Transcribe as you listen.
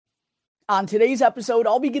On today's episode,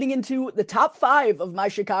 I'll be getting into the top 5 of my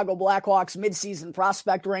Chicago Blackhawks midseason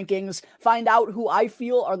prospect rankings, find out who I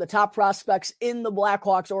feel are the top prospects in the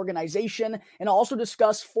Blackhawks organization, and also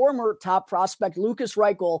discuss former top prospect Lukas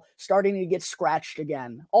Reichel starting to get scratched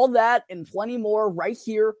again. All that and plenty more right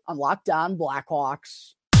here on Locked On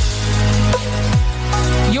Blackhawks.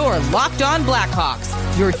 You're Locked On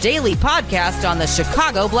Blackhawks, your daily podcast on the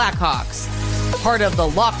Chicago Blackhawks. Part of the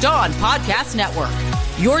Locked On Podcast Network,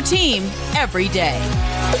 your team every day.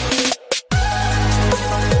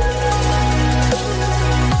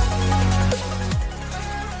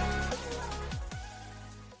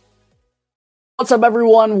 What's up,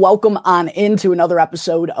 everyone? Welcome on into another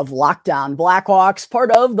episode of Locked On Blackhawks,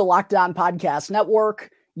 part of the Locked On Podcast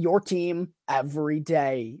Network, your team every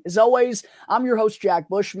day. As always, I'm your host, Jack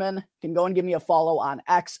Bushman. You can go and give me a follow on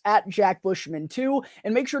X at JackBushman2,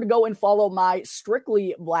 and make sure to go and follow my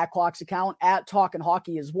Strictly Blackhawks account at Talkin'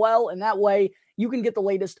 Hockey as well. And that way you can get the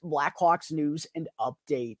latest Blackhawks news and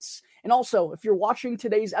updates. And also, if you're watching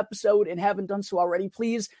today's episode and haven't done so already,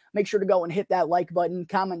 please make sure to go and hit that like button,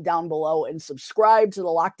 comment down below, and subscribe to the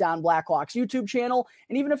Locked On Blackhawks YouTube channel.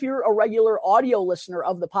 And even if you're a regular audio listener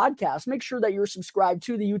of the podcast, make sure that you're subscribed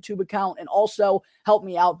to the YouTube account, and also help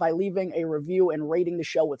me out by leaving a review and rating the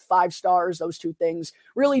show with 5 stars. Those two things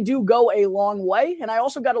really do go a long way. And I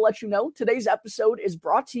also got to let you know, today's episode is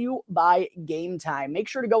brought to you by Game Time. Make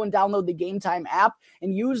sure to go and download the Game Time app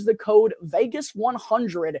and use the code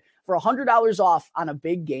Vegas100 for $100 off on a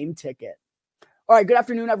big game ticket. All right, good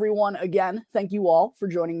afternoon, everyone. Again, thank you all for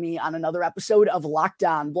joining me on another episode of Locked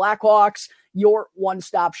On Blackhawks, your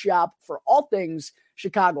one-stop shop for all things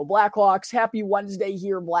Chicago Blackhawks. Happy Wednesday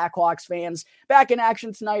here, Blackhawks fans. Back in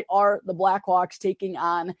action tonight are the Blackhawks taking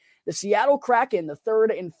on the Seattle Kraken, the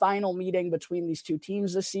third and final meeting between these two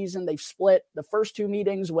teams this season. They've split the first two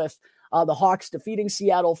meetings with the Hawks defeating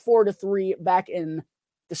Seattle 4-3 back in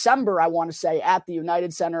December, I want to say, at the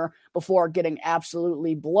United Center, before getting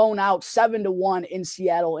absolutely blown out 7-1 in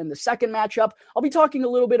Seattle in the second matchup. I'll be talking a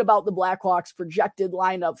little bit about the Blackhawks' projected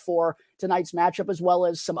lineup for tonight's matchup, as well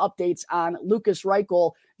as some updates on Lukas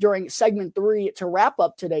Reichel during segment 3 to wrap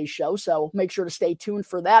up today's show. So make sure to stay tuned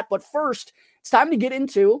for that. But first, it's time to get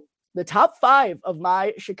into the top 5 of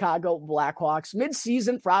my Chicago Blackhawks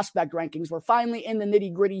midseason prospect rankings. We're finally in the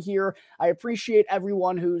nitty-gritty here. I appreciate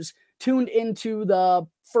everyone who's tuned into the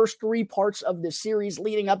first 3 parts of the series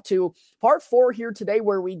leading up to part 4 here today,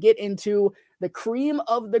 where we get into the cream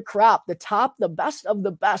of the crop, the best of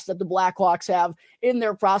the best that the Blackhawks have in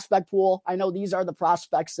their prospect pool. I know these are the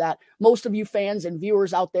prospects that most of you fans and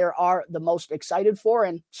viewers out there are the most excited for,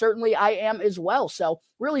 and certainly I am as well. So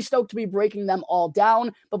really stoked to be breaking them all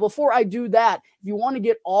down. But before I do that, if you want to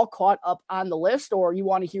get all caught up on the list, or you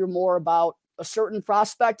want to hear more about a certain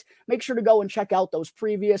prospect, make sure to go and check out those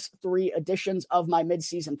previous 3 editions of my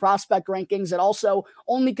midseason prospect rankings. It also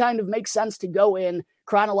only kind of makes sense to go in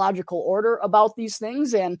chronological order about these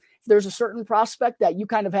things. And if there's a certain prospect that you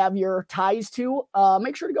kind of have your ties to,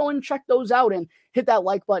 make sure to go and check those out and hit that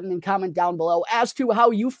like button and comment down below as to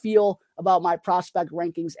how you feel about my prospect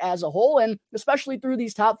rankings as a whole, and especially through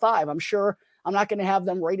these top 5. I'm sure I'm not going to have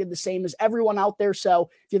them rated the same as everyone out there.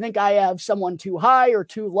 So if you think I have someone too high or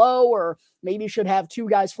too low, or maybe should have 2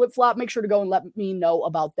 guys flip-flop, make sure to go and let me know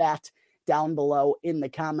about that down below in the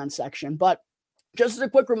comment section. But just as a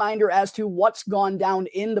quick reminder as to what's gone down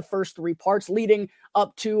in the first 3 parts leading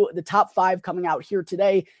up to the top 5 coming out here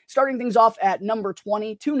today. Starting things off at number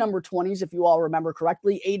 20, 2 number 20s, if you all remember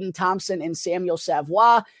correctly, Aiden Thompson and Samuel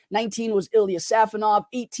Savoie. 19 was Ilya Safonov,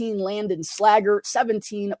 18 Landon Slaggert,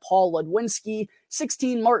 17 Paul Ludwinski,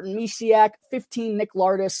 16 Martin Misiak, 15 Nick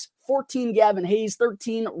Lardis, 14 Gavin Hayes,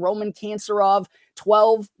 13 Roman Kanserov,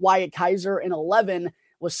 12 Wyatt Kaiser, and 11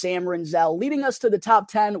 was Sam Rinzel, leading us to the top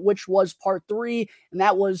 10, which was part 3, and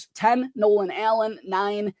that was 10, Nolan Allen,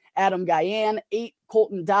 9, Adam Guyan, 8,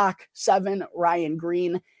 Colton Dock, 7, Ryan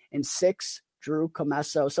Green, and 6, Drew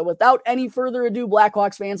Comesso. So without any further ado,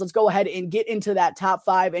 Blackhawks fans, let's go ahead and get into that top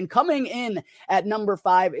 5. And coming in at number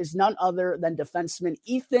 5 is none other than defenseman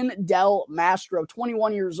Ethan Del Mastro,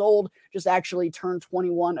 21 years old, just actually turned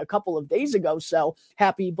 21 a couple of days ago. So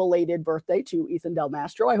happy belated birthday to Ethan Del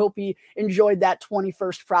Mastro. I hope he enjoyed that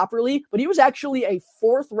 21st properly, but he was actually a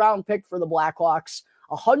 4th round pick for the Blackhawks,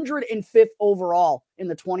 105th overall in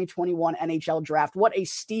the 2021 NHL draft. What a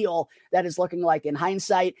steal that is looking like in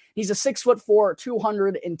hindsight. He's a 6'4",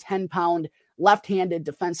 210-pound left-handed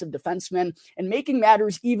defensive defenseman. And making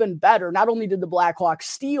matters even better, not only did the Blackhawks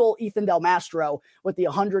steal Ethan Del Mastro with the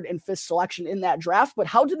 105th selection in that draft, but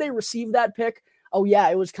how did they receive that pick? Oh yeah,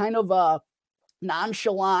 it was kind of a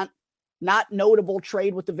nonchalant not notable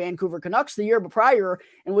trade with the Vancouver Canucks the year prior,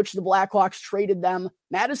 in which the Blackhawks traded them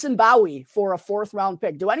Madison Bowey for a 4th-round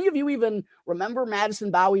pick. Do any of you even remember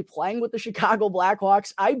Madison Bowey playing with the Chicago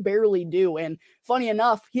Blackhawks? I barely do. And funny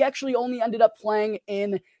enough, he actually only ended up playing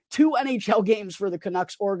in 2 NHL games for the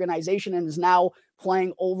Canucks organization and is now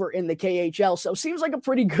playing over in the KHL. So seems like a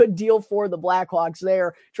pretty good deal for the Blackhawks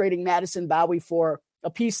there, trading Madison Bowey for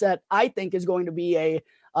a piece that I think is going to be a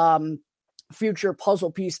future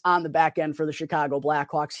puzzle piece on the back end for the Chicago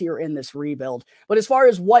Blackhawks here in this rebuild. But as far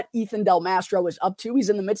as what Ethan Del Mastro is up to, he's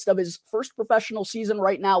in the midst of his first professional season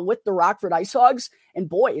right now with the Rockford IceHogs. And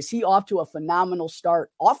boy, is he off to a phenomenal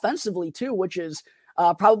start offensively too, which is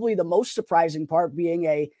probably the most surprising part, being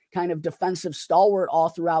a kind of defensive stalwart all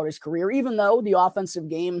throughout his career, even though the offensive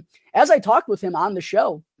game, as I talked with him on the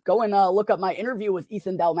show, go and look up my interview with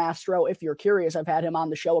Ethan Del Mastro if you're curious. I've had him on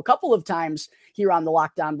the show a couple of times here on the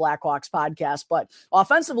Locked On Blackhawks podcast, but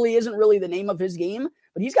offensively isn't really the name of his game,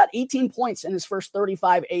 but he's got 18 points in his first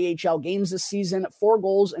 35 AHL games this season, 4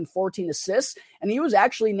 goals and 14 assists, and he was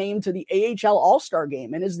actually named to the AHL All-Star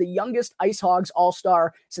game and is the youngest IceHogs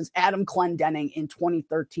All-Star since Adam Clendenning in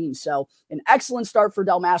 2013. So an excellent start for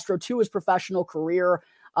Del Mastro to his professional career.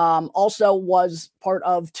 Also was part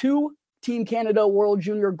of 2 Team Canada World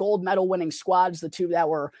Junior gold medal winning squads, the 2 that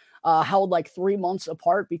were held like 3 months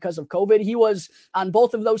apart because of COVID. He was on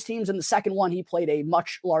both of those teams. In the second one, he played a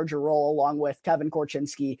much larger role along with Kevin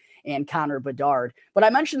Korchinski and Connor Bedard. But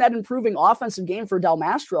I mentioned that improving offensive game for Del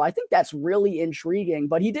Mastro. I think that's really intriguing,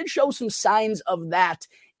 but he did show some signs of that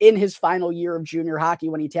in his final year of junior hockey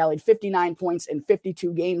when he tallied 59 points in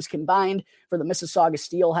 52 games combined for the Mississauga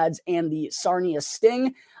Steelheads and the Sarnia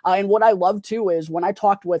Sting. And what I love too is when I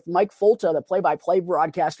talked with Mike Folta, the play-by-play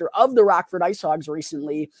broadcaster of the Rockford IceHogs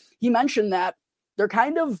recently, he mentioned that they're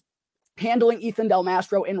kind of handling Ethan Del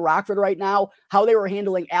Mastro in Rockford right now how they were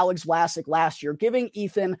handling Alex Vlasic last year, giving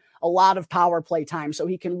Ethan a lot of power play time so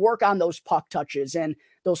he can work on those puck touches and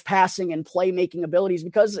those passing and playmaking abilities,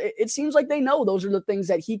 because it seems like they know those are the things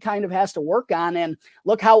that he kind of has to work on. And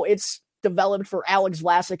look how it's developed for Alex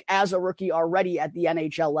Vlasic as a rookie already at the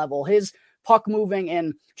NHL level. His puck moving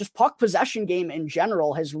and just puck possession game in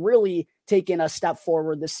general has really taken a step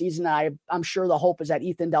forward this season. I'm sure the hope is that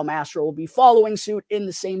Ethan Del Mastro will be following suit in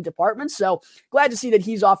the same department. So glad to see that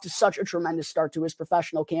he's off to such a tremendous start to his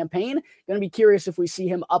professional campaign. Going to be curious if we see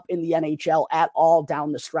him up in the NHL at all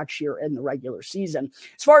down the stretch here in the regular season.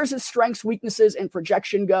 As far as his strengths, weaknesses, and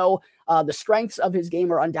projection go, the strengths of his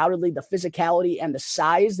game are undoubtedly the physicality and the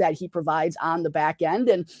size that he provides on the back end.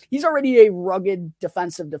 And he's already a rugged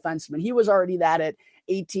defensive defenseman. He was already that at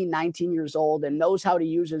 18, 19 years old and knows how to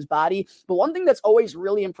use his body. But one thing that's always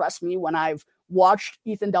really impressed me when I've watched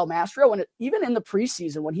Ethan Del Mastro, and even in the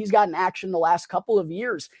preseason when he's gotten action the last couple of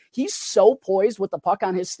years, he's so poised with the puck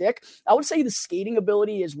on his stick. I would say the skating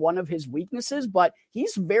ability is one of his weaknesses, but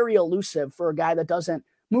he's very elusive for a guy that doesn't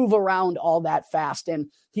move around all that fast. And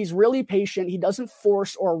he's really patient. He doesn't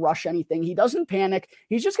force or rush anything. He doesn't panic.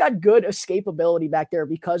 He's just got good escapability back there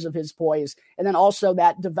because of his poise. And then also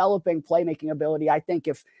that developing playmaking ability. I think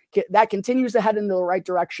if that continues to head into the right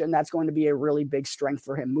direction, that's going to be a really big strength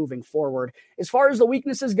for him moving forward. As far as the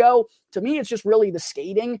weaknesses go, to me, it's just really the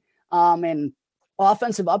skating and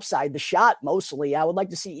offensive upside, the shot mostly. I would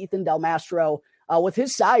like to see Ethan Del Mastro with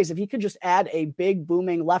his size, if he could just add a big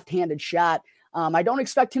booming left-handed shot. I don't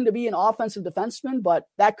expect him to be an offensive defenseman, but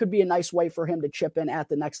that could be a nice way for him to chip in at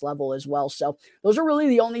the next level as well. So those are really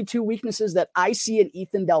the only 2 weaknesses that I see in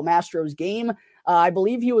Ethan Del Mastro's game. I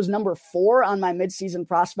believe he was number 4 on my midseason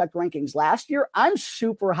prospect rankings last year. I'm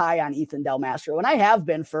super high on Ethan Del Mastro, and I have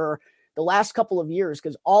been for the last couple of years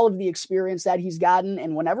because all of the experience that he's gotten,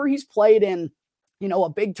 and whenever he's played in a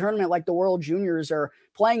big tournament like the World Juniors or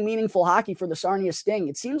playing meaningful hockey for the Sarnia Sting,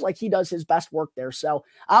 it seems like he does his best work there. So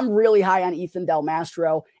I'm really high on Ethan Del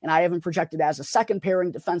Mastro, and I have him projected as a second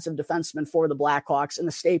pairing defensive defenseman for the Blackhawks and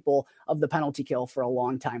the staple of the penalty kill for a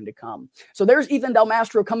long time to come. So there's Ethan Del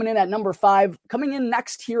Mastro coming in at number 5, coming in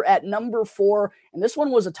next here at number 4. And this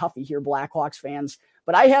one was a toughie here, Blackhawks fans.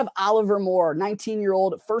 But I have Oliver Moore,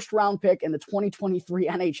 19-year-old first-round pick in the 2023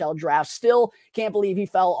 NHL draft. Still can't believe he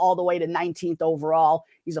fell all the way to 19th overall.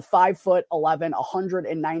 He's a 5'11",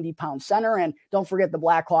 190-pound center. And don't forget the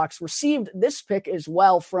Blackhawks received this pick as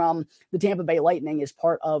well from the Tampa Bay Lightning as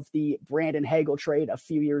part of the Brandon Hagel trade a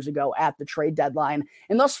few years ago at the trade deadline.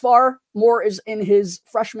 And thus far, Moore is in his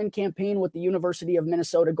freshman campaign with the University of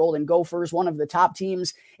Minnesota Golden Gophers, one of the top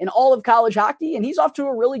teams in all of college hockey. And he's off to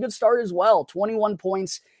a really good start as well. 21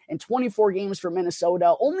 points in 24 games for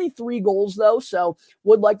Minnesota. Only 3 goals, though, so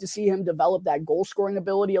would like to see him develop that goal-scoring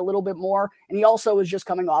ability a little bit more. And he also is just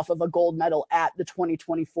coming off of a gold medal at the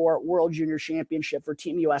 2024 World Junior Championship for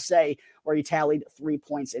Team USA, where he tallied 3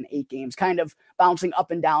 points in 8 games, kind of bouncing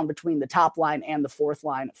up and down between the top line and the fourth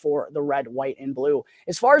line for the red, white, and blue.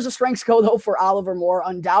 As far as the strengths go, though, for Oliver Moore,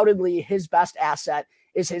 undoubtedly his best asset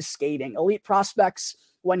is his skating. Elite prospects,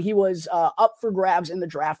 when he was up for grabs in the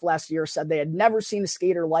draft last year, said they had never seen a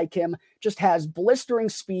skater like him. Just has blistering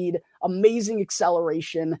speed, amazing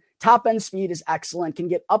acceleration, top-end speed is excellent, can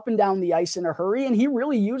get up and down the ice in a hurry, and he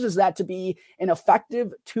really uses that to be an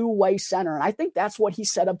effective two-way center. And I think that's what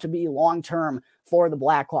he's set up to be long-term for the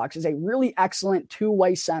Blackhawks, is a really excellent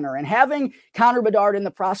two-way center. And having Connor Bedard in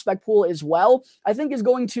the prospect pool as well, I think is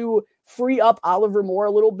going to free up Oliver Moore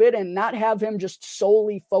a little bit and not have him just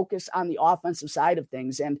solely focus on the offensive side of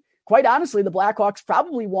things. And quite honestly, the Blackhawks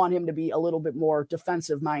probably want him to be a little bit more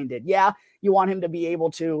defensive minded. Yeah, you want him to be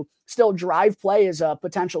able to still drive play as a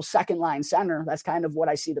potential second line center. That's kind of what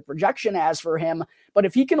I see the projection as for him. But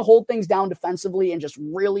if he can hold things down defensively and just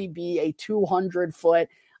really be a 200-foot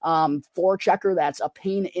forechecker that's a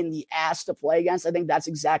pain in the ass to play against, I think that's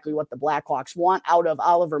exactly what the Blackhawks want out of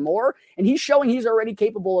Oliver Moore. And he's showing he's already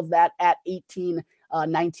capable of that at 18,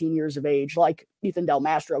 19 years of age. Like Ethan Del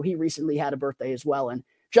Mastro, he recently had a birthday as well and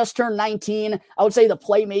just turned 19. I would say the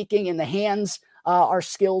playmaking and the hands are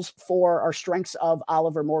skills for our strengths of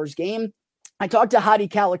Oliver Moore's game. I talked to Hadi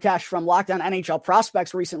Kalakash from Locked On NHL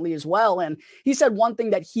Prospects recently as well, and he said one thing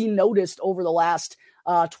that he noticed over the last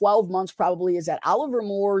 12 months probably is that Oliver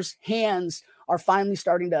Moore's hands are finally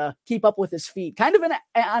starting to keep up with his feet. Kind of an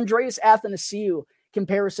Andreas Athanasiou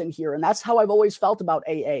comparison here, and that's how I've always felt about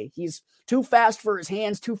AA. He's too fast for his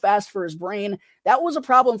hands, too fast for his brain. That was a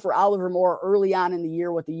problem for Oliver Moore early on in the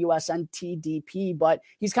year with the USNTDP, but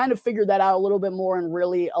he's kind of figured that out a little bit more and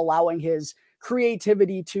really allowing his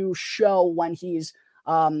creativity to show when he's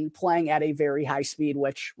playing at a very high speed,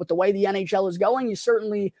 which with the way the NHL is going, you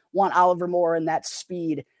certainly want Oliver Moore and that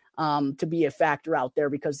speed to be a factor out there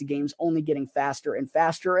because the game's only getting faster and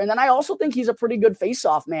faster. And then I also think he's a pretty good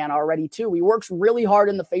face-off man already too. He works really hard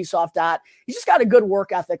in the face-off dot. He's just got a good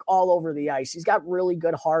work ethic all over the ice. He's got really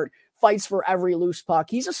good heart, fights for every loose puck.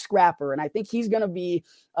 He's a scrapper, and I think he's going to be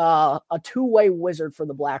a two-way wizard for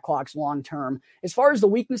the Blackhawks long-term. As far as the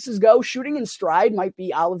weaknesses go, shooting in stride might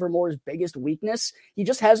be Oliver Moore's biggest weakness. He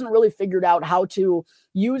just hasn't really figured out how to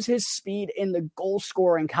use his speed in the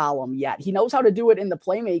goal-scoring column yet. He knows how to do it in the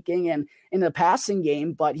playmaking and in the passing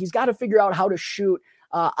game, but he's got to figure out how to shoot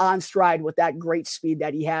on stride with that great speed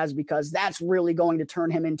that he has, because that's really going to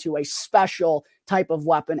turn him into a special type of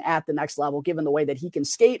weapon at the next level, given the way that he can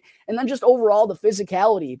skate. And then just overall the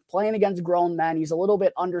physicality, playing against grown men. He's a little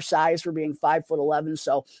bit undersized for being 5'11".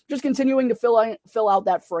 So just continuing to fill out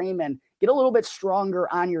that frame and get a little bit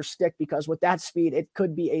stronger on your stick, because with that speed, it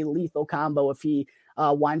could be a lethal combo if he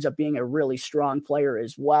winds up being a really strong player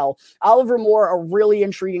as well. Oliver Moore, a really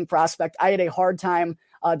intriguing prospect. I had a hard time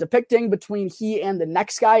depicting between he and the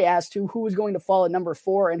next guy as to who is going to fall at number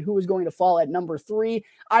 4 and who is going to fall at number 3.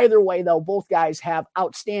 Either way, though, both guys have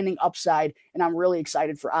outstanding upside, and I'm really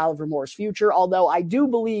excited for Oliver Moore's future, although I do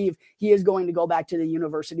believe he is going to go back to the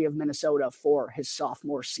University of Minnesota for his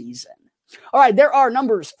sophomore season. All right, there are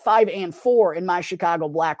numbers 5 and 4 in my Chicago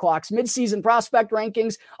Blackhawks midseason prospect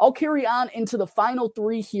rankings. I'll carry on into the final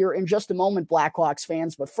 3 here in just a moment, Blackhawks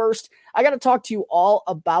fans. But first, I got to talk to you all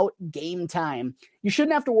about Game Time. You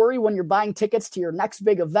shouldn't have to worry when you're buying tickets to your next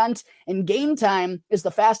big event, and Game Time is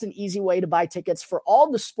the fast and easy way to buy tickets for all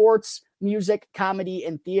the sports, music, comedy,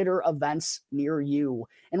 and theater events near you.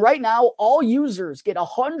 And right now, all users get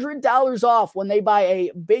 $100 off when they buy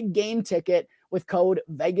a big game ticket with code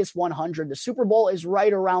Vegas100. The Super Bowl is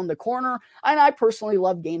right around the corner, and I personally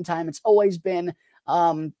love Game Time. It's always been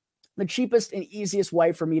the cheapest and easiest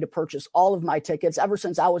way for me to purchase all of my tickets ever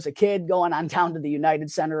since I was a kid, going on down to the United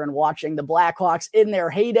Center and watching the Blackhawks in their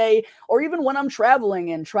heyday, or even when I'm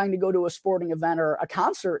traveling and trying to go to a sporting event or a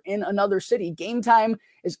concert in another city. Game Time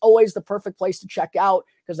is always the perfect place to check out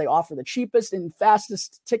because they offer the cheapest and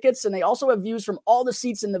fastest tickets, and they also have views from all the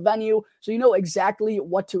seats in the venue, so you know exactly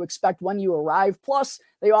what to expect when you arrive. Plus,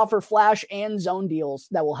 they offer flash and zone deals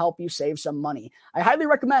that will help you save some money. I highly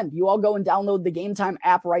recommend you all go and download the Game Time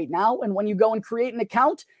app right now, and when you go and create an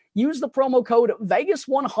account, use the promo code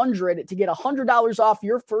Vegas100 to get $100 off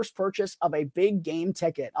your first purchase of a big game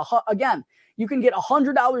ticket. Again, you can get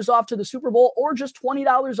 $100 off to the Super Bowl or just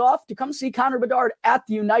 $20 off to come see Connor Bedard at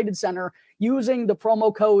the United Center using the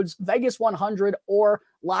promo codes Vegas100 or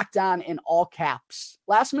Locked On in all caps.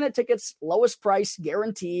 Last minute tickets, lowest price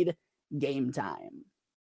guaranteed. Game Time.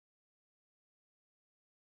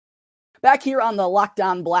 Back here on the Locked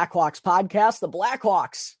On Blackhawks podcast, the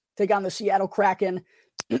Blackhawks take on the Seattle Kraken,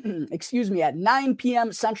 at 9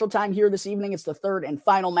 p.m. Central Time here this evening. It's the third and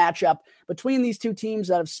final matchup between these two teams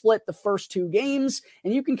that have split the first two games,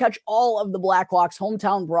 and you can catch all of the Blackhawks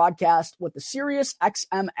hometown broadcast with the Sirius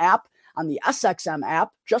XM app on the SXM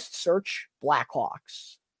app. Just search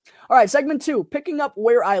Blackhawks. All right, segment 2, picking up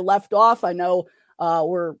where I left off. I know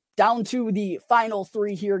we're down to the final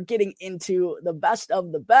 3 here, getting into the best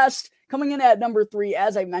of the best. Coming in at number 3,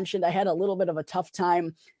 as I mentioned, I had a little bit of a tough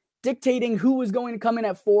time dictating who was going to come in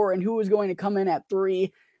at 4 and who was going to come in at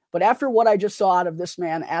 3. But after what I just saw out of this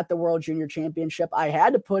man at the World Junior Championship, I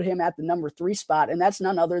had to put him at the number 3 spot, and that's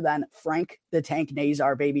none other than Frank the Tank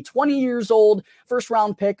Nazar, baby. 20 years old,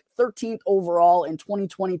 first-round pick, 13th overall in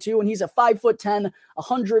 2022, and he's a 5'10",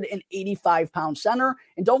 185-pound center.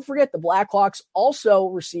 And don't forget, the Blackhawks also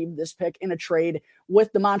received this pick in a trade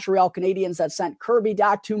with the Montreal Canadiens that sent Kirby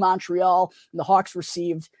Dach to Montreal, and the Hawks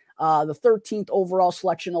received the 13th overall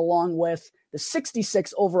selection along with the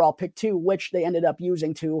 66th overall pick too, which they ended up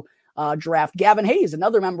using to draft Gavin Hayes,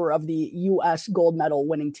 another member of the U.S. gold medal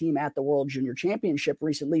winning team at the World Junior Championship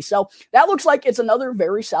recently. So that looks like it's another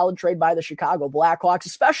very solid trade by the Chicago Blackhawks,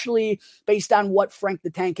 especially based on what Frank the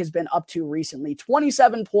Tank has been up to recently.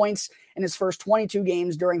 27 points in his first 22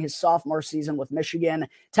 games during his sophomore season with Michigan,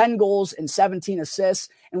 10 goals and 17 assists.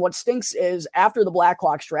 And what stinks is after the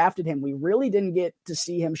Blackhawks drafted him, we really didn't get to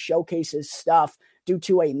see him showcase his stuff due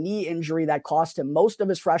to a knee injury that cost him most of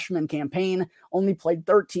his freshman campaign. Only played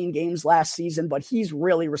 13 games last season, but he's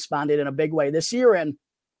really responded in a big way this year, and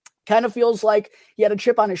kind of feels like he had a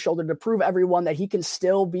chip on his shoulder to prove everyone that he can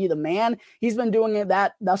still be the man. He's been doing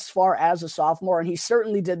that thus far as a sophomore, and he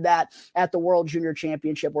certainly did that at the World Junior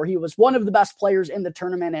Championship, where he was one of the best players in the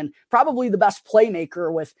tournament and probably the best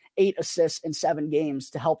playmaker with 8 assists in 7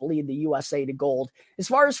 games to help lead the USA to gold. As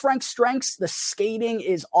far as Frank's strengths, the skating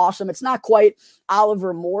is awesome. It's not quite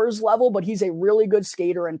Oliver Moore's level, but he's a really good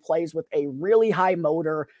skater and plays with a really high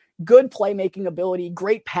motor, good playmaking ability,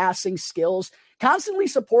 great passing skills, constantly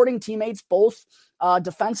supporting teammates both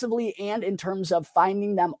defensively and in terms of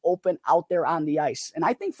finding them open out there on the ice. And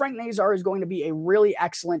I think Frank Nazar is going to be a really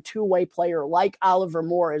excellent two-way player like Oliver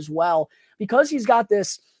Moore as well, because he's got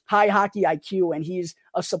this high hockey IQ and he's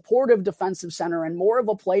a supportive defensive center and more of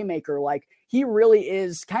a playmaker. Like, he really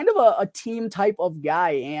is kind of a team type of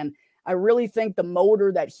guy. And I really think the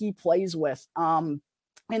motor that he plays with,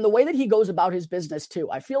 and the way that he goes about his business too.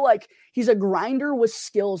 I feel like he's a grinder with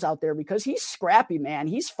skills out there because he's scrappy, man.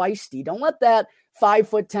 He's feisty. Don't let that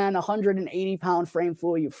 5'10", 180-pound frame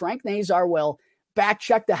fool you. Frank Nazar will back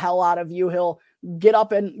check the hell out of you. He'll get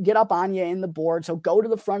up on you in the boards. He'll go to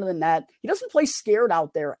the front of the net. He doesn't play scared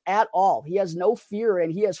out there at all. He has no fear,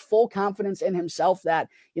 and he has full confidence in himself that,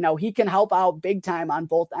 he can help out big time on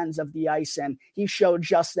both ends of the ice. And he showed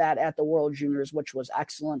just that at the World Juniors, which was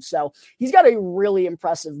excellent. So he's got a really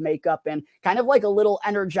impressive makeup and kind of like a little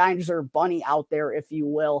Energizer bunny out there, if you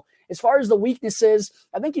will. As far as the weaknesses,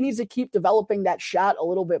 I think he needs to keep developing that shot a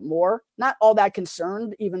little bit more. Not all that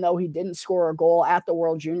concerned, even though he didn't score a goal at the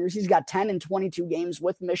World Juniors. He's got 10 in 22 games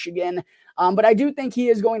with Michigan. But I do think he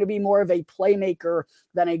is going to be more of a playmaker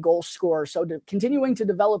than a goal scorer. So continuing to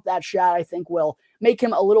develop that shot, I think, will make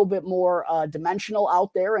him a little bit more dimensional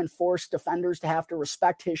out there and force defenders to have to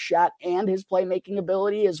respect his shot and his playmaking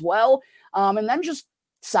ability as well. And then just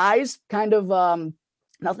size, kind of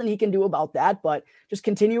nothing he can do about that, but just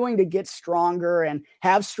continuing to get stronger and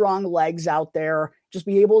have strong legs out there, just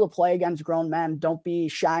be able to play against grown men. Don't be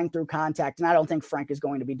shying through contact. And I don't think Frank is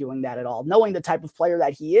going to be doing that at all, knowing the type of player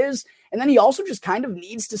that he is. And then he also just kind of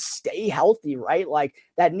needs to stay healthy, right? Like,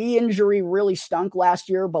 that knee injury really stunk last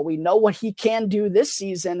year, but we know what he can do this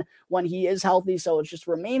season when he is healthy. So it's just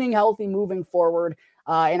remaining healthy moving forward.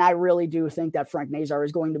 And I really do think that Frank Nazar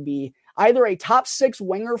is going to be either a top 6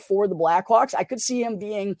 winger for the Blackhawks. I could see him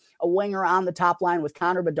being a winger on the top line with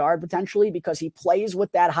Connor Bedard potentially, because he plays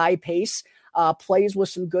with that high pace, plays with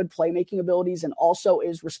some good playmaking abilities, and also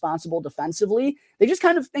is responsible defensively. They just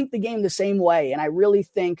kind of think the game the same way. And I really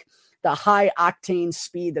think the high octane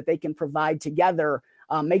speed that they can provide together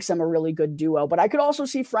makes them a really good duo. But I could also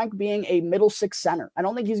see Frank being a middle 6 center. I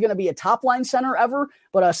don't think he's going to be a top line center ever,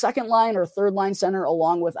 but a second line or third line center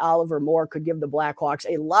along with Oliver Moore could give the Blackhawks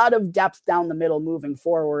a lot of depth down the middle moving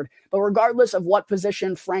forward. But regardless of what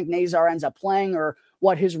position Frank Nazar ends up playing or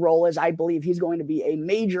what his role is, I believe he's going to be a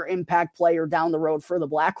major impact player down the road for the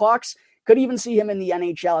Blackhawks. Could even see him in the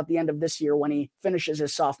NHL at the end of this year when he finishes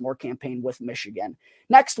his sophomore campaign with Michigan.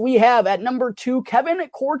 Next, we have at number 2, Kevin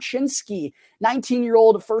Korchinski,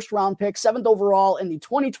 19-year-old first-round pick, 7th overall in the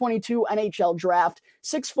 2022 NHL draft,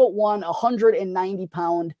 6'1",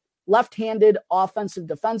 190-pound left-handed offensive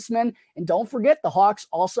defenseman. And don't forget, the Hawks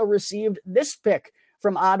also received this pick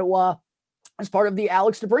from Ottawa as part of the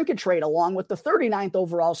Alex DeBrincat trade, along with the 39th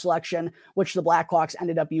overall selection, which the Blackhawks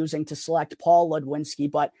ended up using to select Paul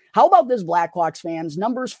Ludwinski. But how about this, Blackhawks fans?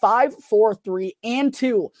 Numbers 5, 4, 3, and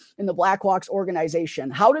 2 in the Blackhawks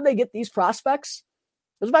organization. How did they get these prospects?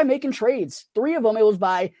 It was by making trades. 3 of them, it was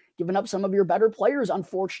by giving up some of your better players,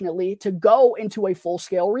 unfortunately, to go into a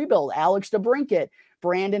full-scale rebuild. Alex DeBrincat,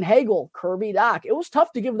 Brandon Hagel, Kirby Dach. It was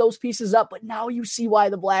tough to give those pieces up, but now you see why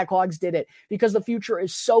the Blackhawks did it, because the future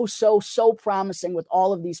is so promising with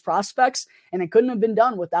all of these prospects, and it couldn't have been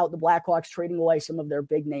done without the Blackhawks trading away some of their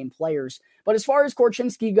big-name players. But as far as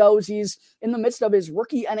Korchinski goes, he's in the midst of his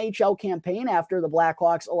rookie NHL campaign after the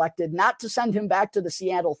Blackhawks elected not to send him back to the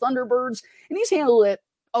Seattle Thunderbirds, and he's handled it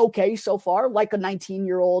okay so far, like a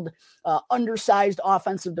 19-year-old undersized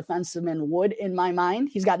offensive defenseman would, in my mind.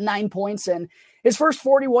 He's got 9 points in his first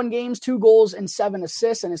 41 games, 2 goals and 7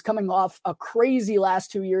 assists, and is coming off a crazy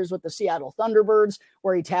last 2 years with the Seattle Thunderbirds,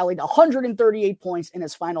 where he tallied 138 points in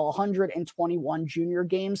his final 121 junior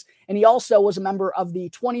games. And he also was a member of the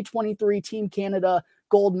 2023 Team Canada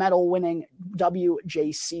gold medal winning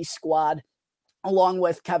WJC squad, along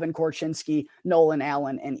with Kevin Korchinski, Nolan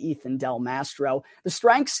Allen, and Ethan Del Mastro. The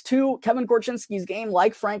strengths to Kevin Korchinski's game,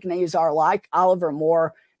 like Frank Nazar, like Oliver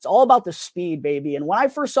Moore, it's all about the speed, baby. And when I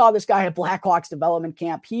first saw this guy at Blackhawks development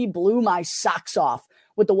camp, he blew my socks off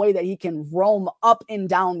with the way that he can roam up and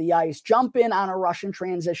down the ice, jump in on a Russian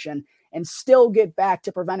transition, and still get back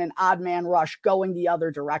to prevent an odd man rush going the other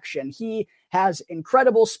direction. He has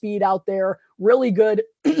incredible speed out there, really good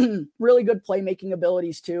playmaking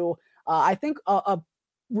abilities too. I think a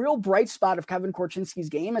real bright spot of Kevin Korchinski's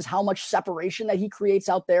game is how much separation that he creates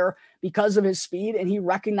out there because of his speed, and he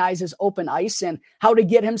recognizes open ice and how to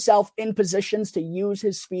get himself in positions to use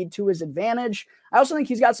his speed to his advantage. I also think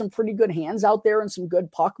he's got some pretty good hands out there and some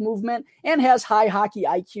good puck movement, and has high hockey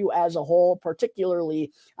IQ as a whole,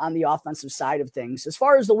 particularly on the offensive side of things. As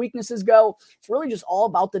far as the weaknesses go, it's really just all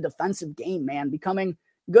about the defensive game, man, becoming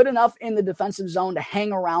good enough in the defensive zone to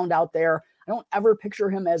hang around out there. I don't ever picture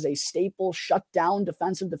him as a staple shutdown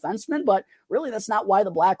defensive defenseman, but really that's not why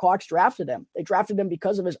the Blackhawks drafted him. They drafted him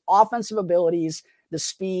because of his offensive abilities, the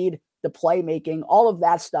speed, the playmaking, all of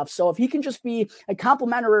that stuff. So if he can just be a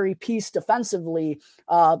complementary piece defensively,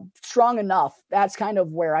 strong enough, that's kind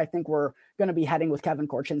of where I think we're going to be heading with Kevin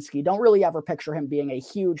Korchinski. Don't really ever picture him being a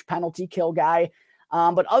huge penalty kill guy.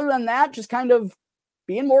 But other than that, just kind of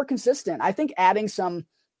being more consistent. I think adding some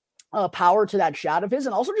power to that shot of his,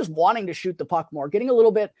 and also just wanting to shoot the puck more, getting a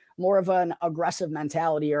little bit more of an aggressive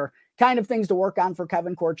mentality, or kind of things to work on for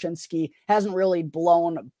Kevin Korchinski. Hasn't really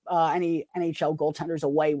blown any NHL goaltenders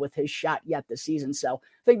away with his shot yet this season. So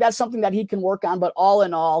I think that's something that he can work on. But all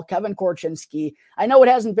in all, Kevin Korchinski, I know it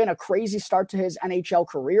hasn't been a crazy start to his NHL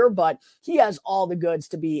career, but he has all the goods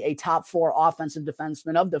to be a top 4 offensive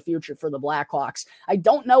defenseman of the future for the Blackhawks. I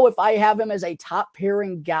don't know if I have him as a top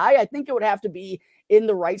pairing guy. I think it would have to be in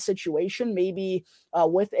the right situation, maybe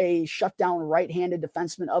with a shutdown right-handed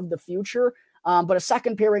defenseman of the future. But a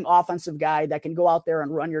second pairing offensive guy that can go out there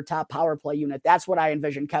and run your top power play unit. That's what I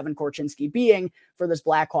envision Kevin Korchinski being for this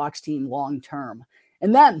Blackhawks team long-term.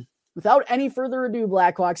 And then, without any further ado,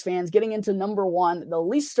 Blackhawks fans, getting into number 1, the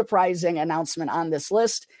least surprising announcement on this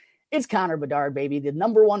list, it's Connor Bedard, baby. The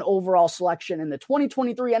number 1 overall selection in the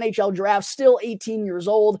 2023 NHL draft, still 18 years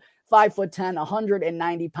old, 5'10",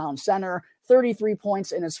 190-pound center, 33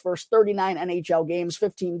 points in his first 39 NHL games,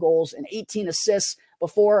 15 goals and 18 assists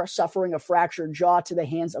before suffering a fractured jaw to the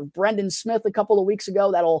hands of Brendan Smith a couple of weeks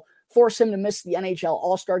ago. That'll force him to miss the NHL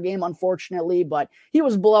All-Star game, unfortunately, but he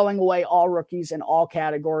was blowing away all rookies in all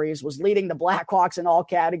categories, was leading the Blackhawks in all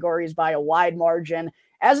categories by a wide margin.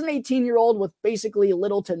 As an 18-year-old with basically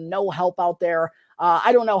little to no help out there,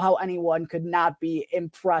 I don't know how anyone could not be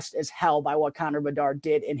impressed as hell by what Connor Bedard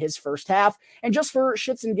did in his first half. And just for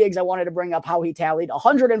shits and gigs, I wanted to bring up how he tallied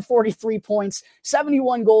 143 points,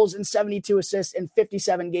 71 goals, and 72 assists in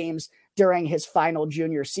 57 games during his final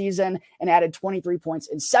junior season, and added 23 points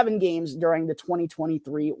in 7 games during the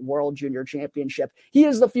 2023 World Junior Championship. He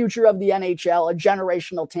is the future of the NHL, a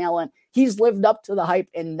generational talent. He's lived up to the hype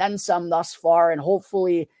and then some thus far, and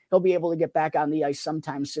hopefully he'll be able to get back on the ice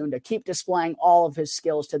sometime soon to keep displaying all of his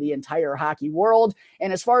skills to the entire hockey world.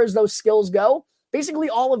 And as far as those skills go, basically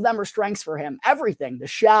all of them are strengths for him. Everything, the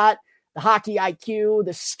shot, the hockey IQ,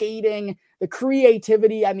 the skating, the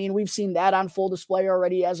creativity. I mean, we've seen that on full display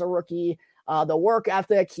already as a rookie. The work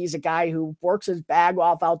ethic. He's a guy who works his bag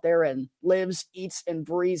off out there and lives, eats, and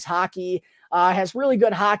breathes hockey. Has really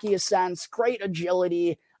good hockey sense, great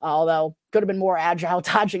agility, although could have been more agile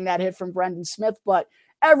dodging that hit from Brendan Smith. But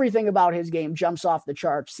Everything about his game jumps off the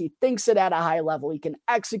charts. He thinks it at a high level. He can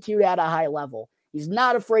execute at a high level. He's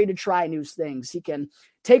not afraid to try new things. He can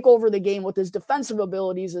take over the game with his defensive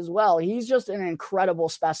abilities as well. He's just an incredible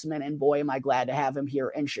specimen, and boy, am I glad to have him here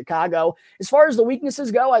in Chicago. As far as the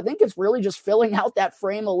weaknesses go, I think it's really just filling out that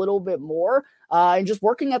frame a little bit more and just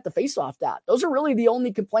working at the faceoff dot. Those are really the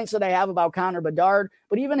only complaints that I have about Connor Bedard,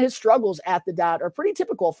 but even his struggles at the dot are pretty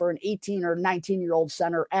typical for an 18 or 19-year-old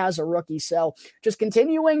center as a rookie. So just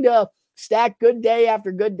continuing to stack good day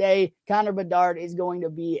after good day, Connor Bedard is going to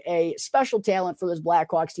be a special talent for this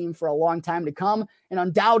Blackhawks team for a long time to come, and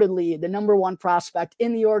undoubtedly the number one prospect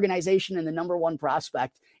in the organization and the number one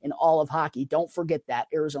prospect in all of hockey. Don't forget that,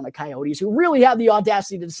 Arizona Coyotes, who really had the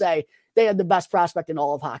audacity to say they had the best prospect in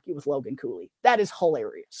all of hockey with Logan Cooley. That is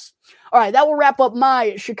hilarious. All right, that will wrap up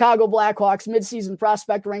my Chicago Blackhawks midseason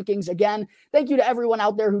prospect rankings. Again, thank you to everyone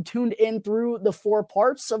out there who tuned in through the 4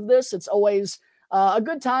 parts of this. It's always a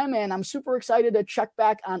good time, and I'm super excited to check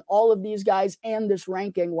back on all of these guys and this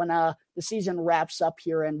ranking when the season wraps up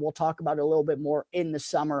here, and we'll talk about it a little bit more in the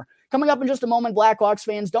summer. Coming up in just a moment, Blackhawks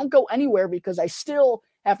fans, don't go anywhere because I still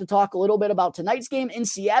have to talk a little bit about tonight's game in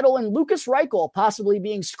Seattle and Lukas Reichel possibly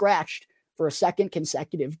being scratched for a second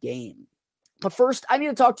consecutive game. But first, I need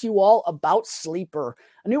to talk to you all about Sleeper.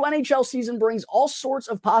 A new NHL season brings all sorts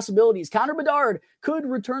of possibilities. Connor Bedard could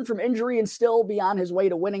return from injury and still be on his way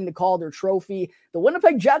to winning the Calder Trophy. The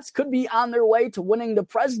Winnipeg Jets could be on their way to winning the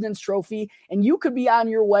President's Trophy, and you could be on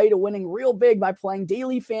your way to winning real big by playing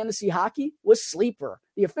daily fantasy hockey with Sleeper,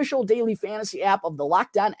 the official daily fantasy app of the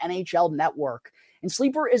Locked On NHL Network. And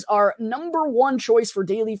Sleeper is our number one choice for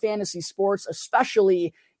daily fantasy sports,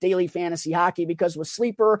 especially daily fantasy hockey, because with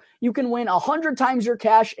Sleeper, you can win 100 times your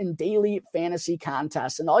cash in daily fantasy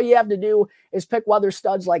contests. And all you have to do is pick whether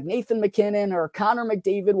studs like Nathan McKinnon or Connor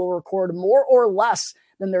McDavid will record more or less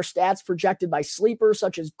than their stats projected by Sleeper,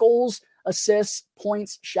 such as goals, assists,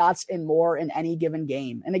 points, shots, and more in any given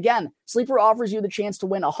game. And again, Sleeper offers you the chance to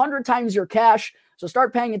win 100 times your cash. So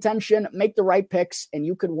start paying attention, make the right picks, and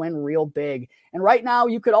you could win real big. And right now,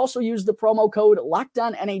 you could also use the promo code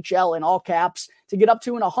LOCKEDONNHL in all caps to get up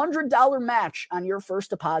to an $100 match on your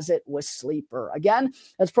first deposit with Sleeper. Again,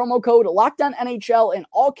 that's promo code LOCKEDONNHL in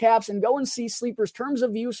all caps, and go and see Sleeper's terms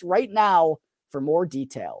of use right now for more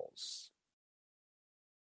details.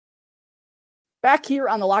 Back here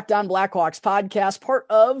on the Locked On Blackhawks podcast, part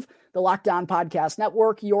of the Locked On Podcast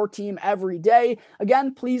Network, your team every day.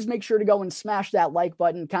 Again, please make sure to go and smash that like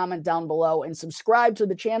button, comment down below, and subscribe to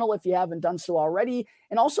the channel if you haven't done so already.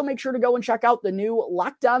 And also make sure to go and check out the new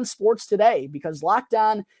Locked On Sports Today, because Locked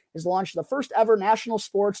On has launched the first ever national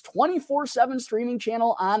sports 24/7 streaming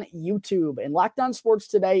channel on YouTube. And Locked On Sports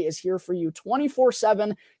Today is here for you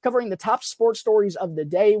 24/7, covering the top sports stories of the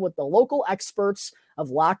day with the local experts of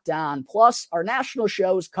Locked On, plus our national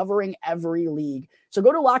shows covering every league. So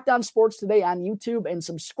go to Locked On Sports Today on YouTube and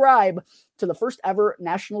subscribe to the first ever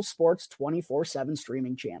national sports 24/7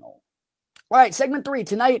 streaming channel. All right, segment 3.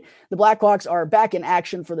 Tonight, the Blackhawks are back in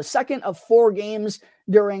action for the second of 4 games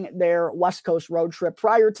during their West Coast road trip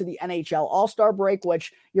prior to the NHL All-Star break,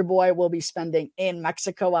 which your boy will be spending in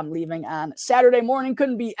Mexico. I'm leaving on Saturday morning.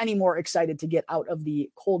 Couldn't be any more excited to get out of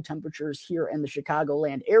the cold temperatures here in the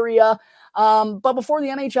Chicagoland area. But before the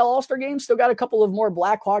NHL All-Star game, still got a couple of more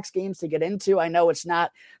Blackhawks games to get into. I know it's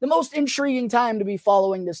not the most intriguing time to be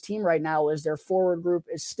following this team right now, as their forward group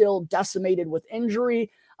is still decimated with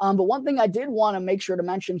injury. But one thing I did want to make sure to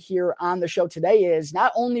mention here on the show today is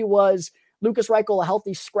not only was Lukas Reichel a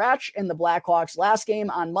healthy scratch in the Blackhawks last game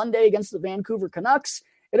on Monday against the Vancouver Canucks,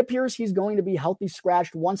 it appears he's going to be healthy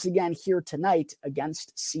scratched once again here tonight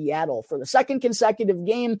against Seattle for the second consecutive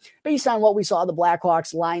game, based on what we saw the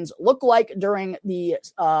Blackhawks lines look like during the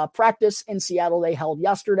practice in Seattle they held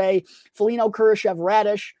yesterday. Foligno, Kurashev,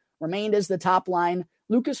 Radish remained as the top line.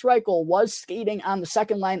 Lukas Reichel was skating on the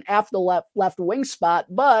second line after the left wing spot,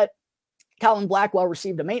 but Colin Blackwell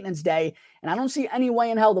received a maintenance day, and I don't see any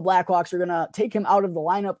way in hell the Blackhawks are going to take him out of the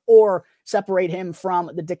lineup or separate him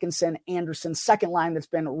from the Dickinson-Anderson second line that's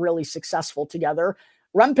been really successful together.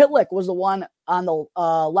 Rem Pitlick was the one on the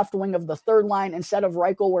left wing of the third line instead of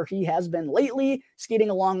Reichel, where he has been lately, skating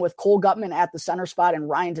along with Cole Gutman at the center spot and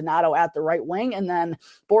Ryan Donato at the right wing. And then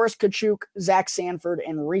Boris Kachuk, Zach Sanford,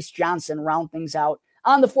 and Reese Johnson round things out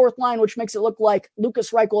on the fourth line, which makes it look like Lukas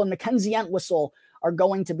Reichel and Mackenzie Entwistle are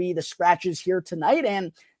going to be the scratches here tonight.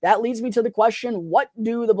 And that leads me to the question, what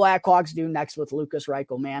do the Blackhawks do next with Lukas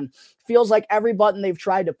Reichel, man? Feels like every button they've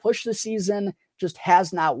tried to push this season just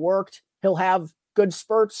has not worked. He'll have good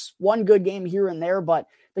spurts, one good game here and there, but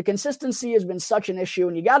the consistency has been such an issue,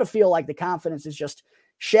 and you got to feel like the confidence is just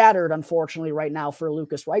shattered, unfortunately, right now for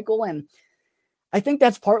Lukas Reichel. And I think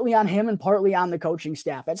that's partly on him and partly on the coaching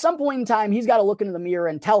staff. At some point in time, he's got to look into the mirror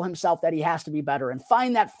and tell himself that he has to be better and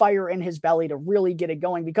find that fire in his belly to really get it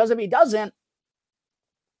going. Because if he doesn't,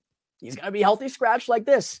 he's going to be healthy scratched like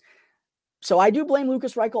this. So I do blame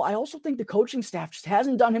Lukas Reichel. I also think the coaching staff just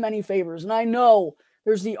hasn't done him any favors. And I know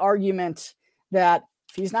there's the argument that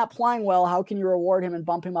if he's not playing well, how can you reward him and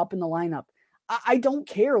bump him up in the lineup? I don't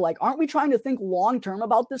care. Like, aren't we trying to think long-term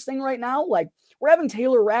about this thing right now? Like, we're having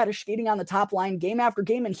Taylor Radish skating on the top line game after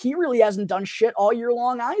game, and he really hasn't done shit all year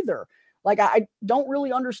long either. Like, I don't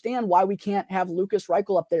really understand why we can't have Lukas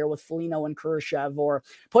Reichel up there with Foligno and Kurashev, or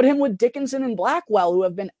put him with Dickinson and Blackwell, who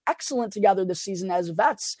have been excellent together this season as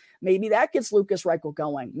vets. Maybe that gets Lukas Reichel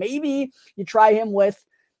going. Maybe you try him with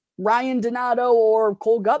Ryan Donato or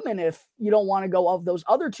Cole Gutman if you don't want to go of those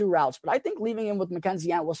other two routes. But I think leaving him with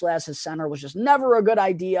Mackenzie Entwistle as his center was just never a good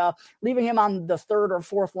idea. Leaving him on the third or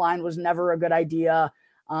fourth line was never a good idea.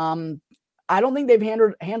 I don't think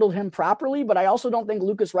they've handled him properly, but I also don't think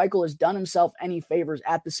Lukas Reichel has done himself any favors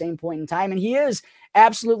at the same point in time. And he is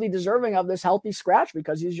absolutely deserving of this healthy scratch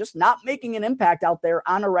because he's just not making an impact out there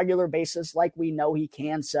on a regular basis like we know he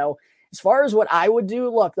can. So as far as what I would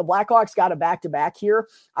do, look, the Blackhawks got a back-to-back here.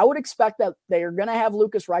 I would expect that they are going to have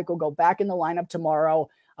Lukas Reichel go back in the lineup tomorrow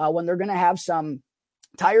when they're going to have some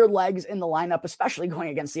tired legs in the lineup, especially going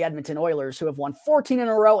against the Edmonton Oilers, who have won 14 in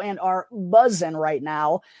a row and are buzzing right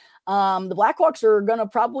now. The Blackhawks are going to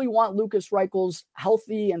probably want Lukas Reichel's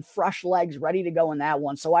healthy and fresh legs ready to go in that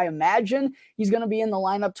one. So I imagine he's going to be in the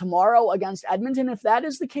lineup tomorrow against Edmonton. If that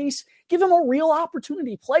is the case, give him a real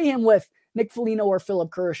opportunity. Play him with Nick Foligno or Philip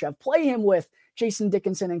Kurashev. Play him with Jason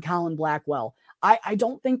Dickinson and Colin Blackwell. I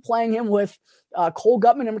don't think playing him with Cole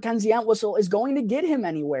Gutman and Mackenzie Entwistle is going to get him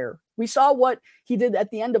anywhere. We saw what he did at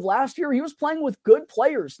the end of last year. He was playing with good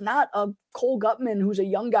players, not a Cole Gutman who's a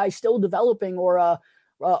young guy still developing, or a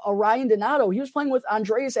Ryan Donato. He was playing with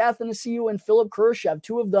Andreas Athanasiou and Philip Kurashev,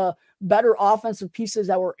 two of the better offensive pieces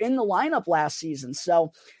that were in the lineup last season.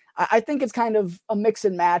 So I think it's kind of a mix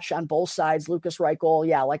and match on both sides. Lukas Reichel,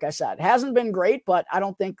 yeah, like I said, hasn't been great, but I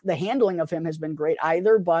don't think the handling of him has been great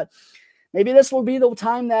either. But maybe this will be the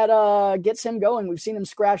time that gets him going. We've seen him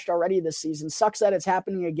scratched already this season. Sucks that it's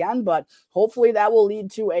happening again, but hopefully that will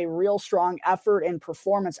lead to a real strong effort and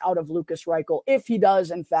performance out of Lukas Reichel if he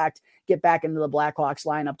does, in fact, get back into the Blackhawks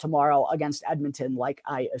lineup tomorrow against Edmonton, like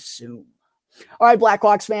I assume. All right,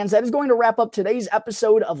 Blackhawks fans, that is going to wrap up today's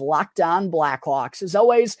episode of Locked On Blackhawks. As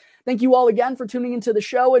always, thank you all again for tuning into the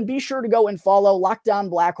show, and be sure to go and follow Locked On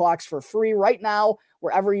Blackhawks for free right now,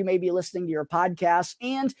 wherever you may be listening to your podcasts,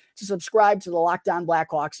 and to subscribe to the Locked On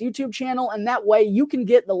Blackhawks YouTube channel. And that way you can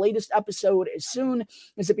get the latest episode as soon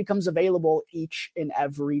as it becomes available each and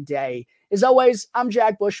every day. As always, I'm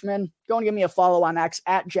Jack Bushman. Go and give me a follow on X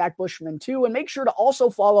at Jack Bushman2, and make sure to also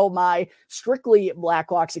follow my Strictly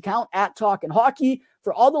Blackhawks account at Talkin' Hockey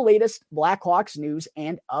for all the latest Blackhawks news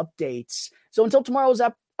and updates. So until tomorrow's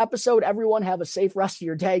episode, everyone have a safe rest of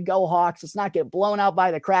your day. Go Hawks. Let's not get blown out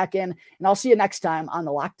by the Kraken. And I'll see you next time on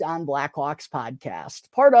the Locked On Blackhawks podcast,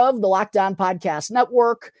 part of the Locked On Podcast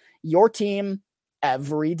Network, your team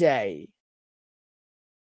every day.